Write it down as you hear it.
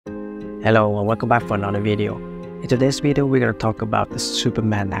Hello and welcome back for another video. In today's video we're going to talk about the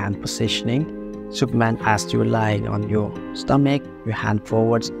Superman hand positioning. Superman as you're lying on your stomach, your hand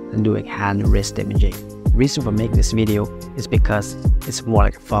forwards and doing hand wrist imaging. The reason for making this video is because it's more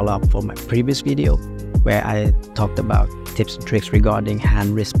like a follow-up for my previous video where I talked about tips and tricks regarding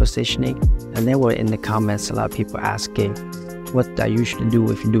hand wrist positioning, and there were in the comments a lot of people asking what I usually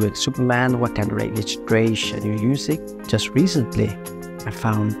do if you're doing Superman, what kind of registration you're using. Just recently I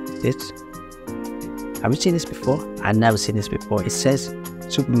found this. Have you seen this before? I've never seen this before. It says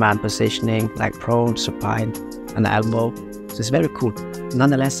Superman positioning like prone, supine and elbow. So it's very cool.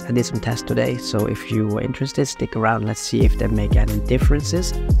 Nonetheless, I did some tests today, so if you were interested, stick around. Let's see if they make any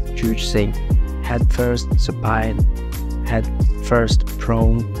differences. Choosing head first, supine, head first,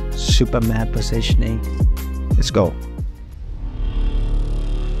 prone, Superman positioning. Let's go.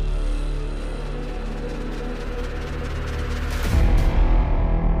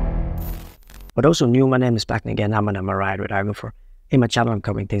 For those who new, my name is Black again. I'm an MRI radiographer. In my channel, I'm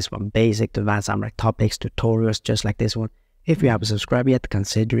covering things from basic to advanced MRI topics, tutorials just like this one. If you haven't subscribed yet,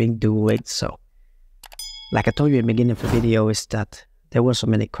 considering doing so. Like I told you in the beginning of the video, is that there were so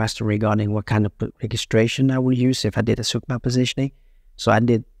many questions regarding what kind of registration I will use if I did a Superman positioning. So I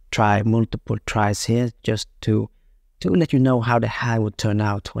did try multiple tries here just to let you know how the hand would turn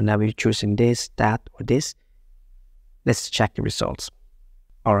out whenever you're choosing this, that, or this. Let's check the results.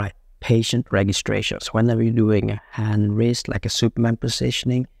 All right. Patient registrations. Whenever you're doing a hand wrist like a Superman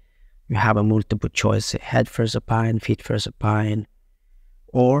positioning, you have a multiple choice: head first supine, feet first supine,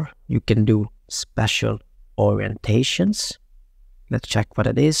 or you can do special orientations. Let's check what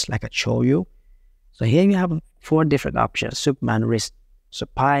it is, like I show you. So here you have 4 different options: Superman wrist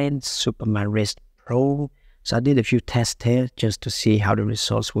supine, Superman wrist prone. So I did a few tests here just to see how the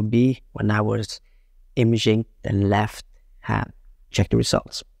results would be when I was imaging the left hand. Check the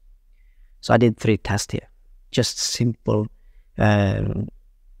results. So I did 3 tests here, just simple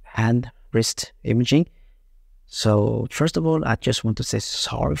hand wrist imaging. So first of all, I just want to say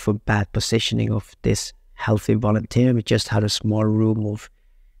sorry for bad positioning of this healthy volunteer. We just had a small room of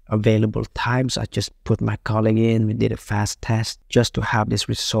available time, so I just put my colleague in. We did a fast test just to have these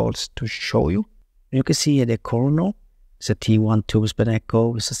results to show you. You can see here the coronal. It's a T1 tubes per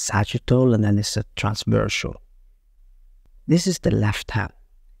echo, it's a sagittal, and then it's a transversal. This is the left hand.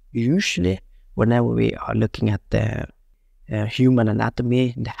 Usually, whenever we are looking at the human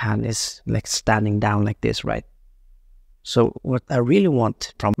anatomy, the hand is like standing down like this, right? So what I really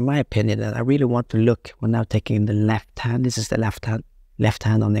want, from my opinion, that I really want to look when I'm taking the left hand. This is the left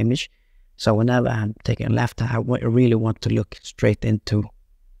hand on the image. So whenever I'm taking left hand, I really want to look straight into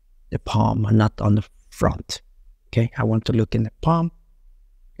the palm and not on the front. Okay, I want to look in the palm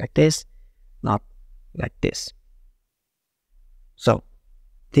like this, not like this. So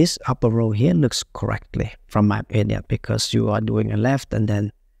this upper row here looks correctly, from my opinion, because you are doing a left and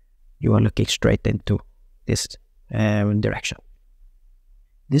then you are looking straight into this direction.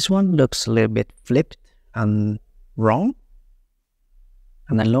 This one looks a little bit flipped and wrong,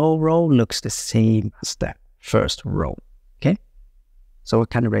 and the low row looks the same as the first row. Okay, so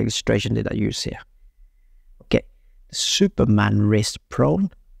what kind of registration did I use here? Okay, the Superman wrist prone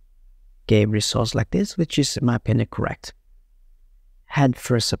gave results like this, which is in my opinion correct. Head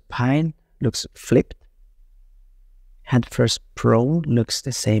first supine looks flipped. Head first prone looks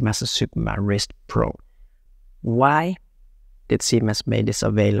the same as a Superman wrist prone. Why did CMS make this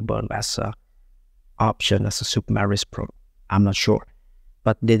available as an option as a Superman wrist prone? I'm not sure.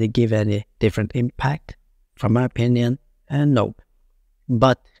 But did it give any different impact? From my opinion, no.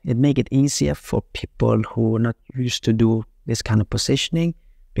 But it made it easier for people who are not used to do this kind of positioning.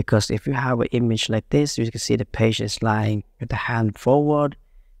 Because if you have an image like this, you can see the patient is lying with the hand forward,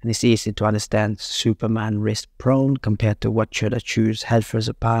 and it's easy to understand Superman wrist prone compared to what should I choose, head first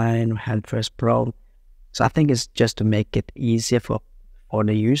supine or head first prone. So I think it's just to make it easier for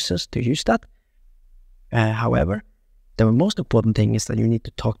the users to use that. However, the most important thing is that you need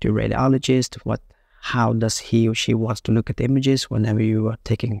to talk to your radiologist. How does he or she wants to look at the images whenever you are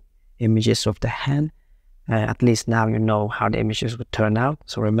taking images of the hand. At least now you know how the images would turn out.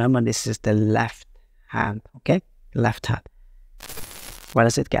 So remember, this is the left hand, okay? Left hand. Well,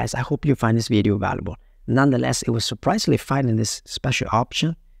 that's it, guys. I hope you find this video valuable. Nonetheless, it was surprisingly finding this special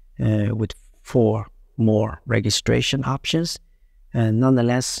option with 4 more registration options.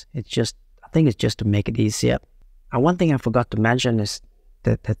 Nonetheless, I think it's just to make it easier. And one thing I forgot to mention is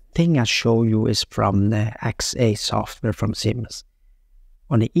that the thing I show you is from the XA software from Siemens.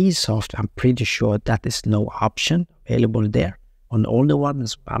 On the eSoft, I'm pretty sure that is no option available there. On the older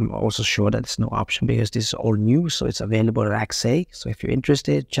ones, I'm also sure that it's no option because this is all new, so it's available at AXA. So if you're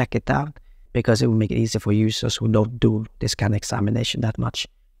interested, check it out because it will make it easier for users who don't do this kind of examination that much.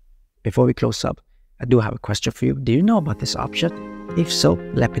 Before we close up, I do have a question for you. Do you know about this option? If so,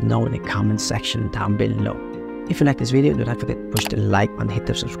 let me know in the comment section down below. If you like this video, do not forget to push the like button, hit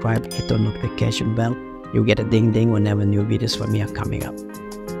the subscribe, hit the notification bell. You'll get a ding ding whenever new videos from me are coming up.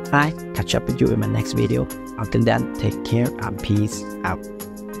 Bye, catch up with you in my next video. Until then, take care and peace out.